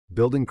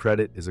Building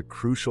credit is a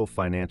crucial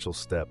financial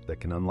step that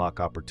can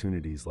unlock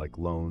opportunities like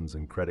loans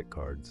and credit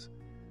cards.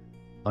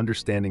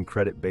 Understanding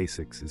credit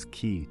basics is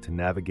key to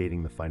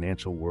navigating the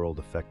financial world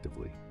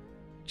effectively.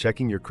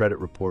 Checking your credit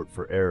report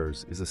for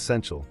errors is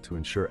essential to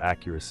ensure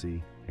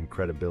accuracy and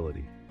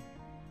credibility.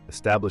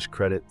 Establish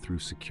credit through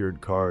secured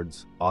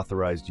cards,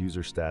 authorized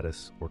user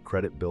status, or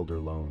credit builder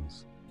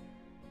loans.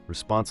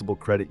 Responsible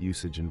credit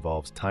usage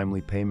involves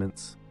timely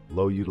payments,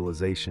 low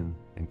utilization,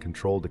 and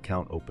controlled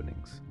account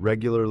openings.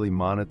 Regularly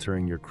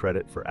monitoring your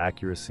credit for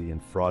accuracy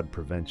and fraud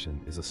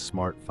prevention is a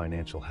smart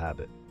financial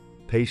habit.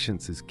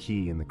 Patience is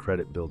key in the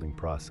credit building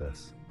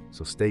process,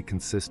 so stay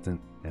consistent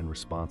and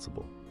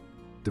responsible.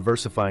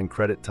 Diversifying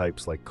credit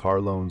types like car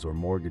loans or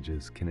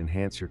mortgages can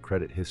enhance your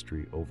credit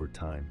history over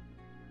time.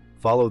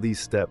 Follow these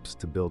steps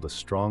to build a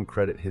strong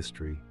credit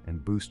history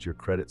and boost your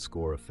credit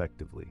score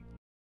effectively.